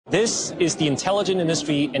This is the Intelligent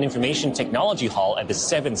Industry and Information Technology Hall at the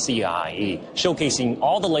 7th CIIE, showcasing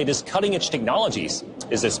all the latest cutting-edge technologies.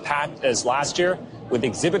 Is as packed as last year, with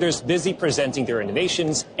exhibitors busy presenting their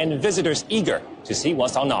innovations and visitors eager to see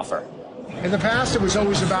what's on offer. In the past, it was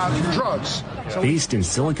always about drugs. Based in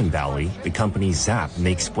Silicon Valley, the company ZAP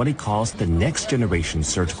makes what it calls the next-generation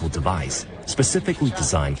surgical device, specifically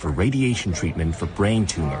designed for radiation treatment for brain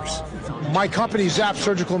tumors. My company, ZAP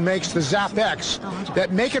Surgical, makes the ZAP X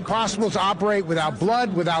that make it possible to operate without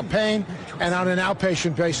blood, without pain, and on an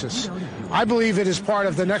outpatient basis. I believe it is part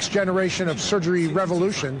of the next generation of surgery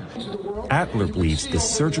revolution. Adler believes the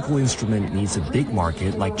surgical instrument needs a big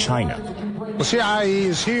market like China. The CIIE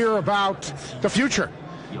is here about the future.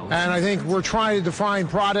 And I think we're trying to define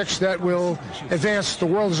products that will advance the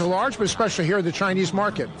world as a large, but especially here in the Chinese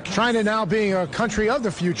market. China now being a country of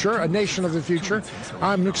the future, a nation of the future,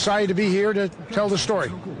 I'm excited to be here to tell the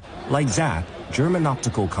story. Like ZAP, German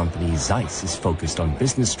optical company Zeiss is focused on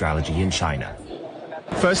business strategy in China.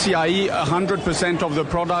 For CIIE, 100% of the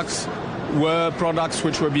products were products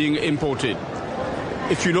which were being imported.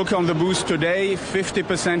 If you look on the booth today,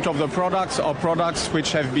 50% of the products are products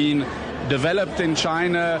which have been developed in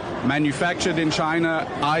China, manufactured in China,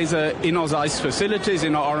 either in our Zeiss facilities,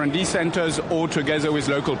 in our R&D centers, or together with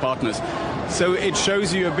local partners. So it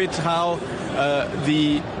shows you a bit how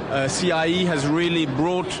the CIIE has really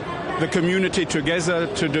brought the community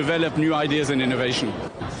together to develop new ideas and innovation.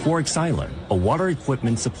 For Xylem, a water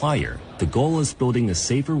equipment supplier, the goal is building a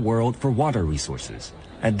safer world for water resources.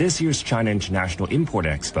 At this year's China International Import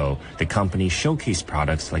Expo, the company showcased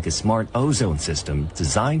products like a smart ozone system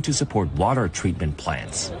designed to support water treatment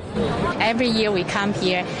plants. Every year we come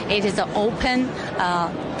here, it is an open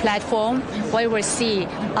platform where we see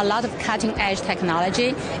a lot of cutting-edge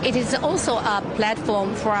technology. It is also a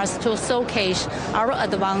platform for us to showcase our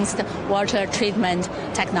advanced water treatment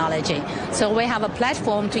technology. So we have a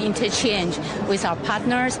platform to interchange with our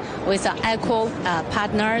partners, with our eco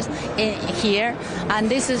partners here.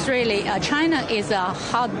 And this is really, China is a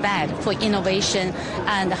hotbed for innovation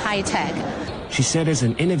and high-tech. She said as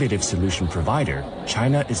an innovative solution provider,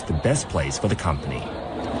 China is the best place for the company.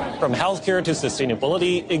 From healthcare to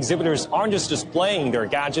sustainability, exhibitors aren't just displaying their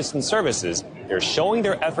gadgets and services, they're showing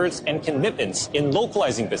their efforts and commitments in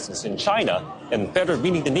localizing business in China and better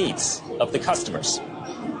meeting the needs of the customers.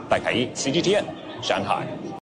 CGTN, Shanghai.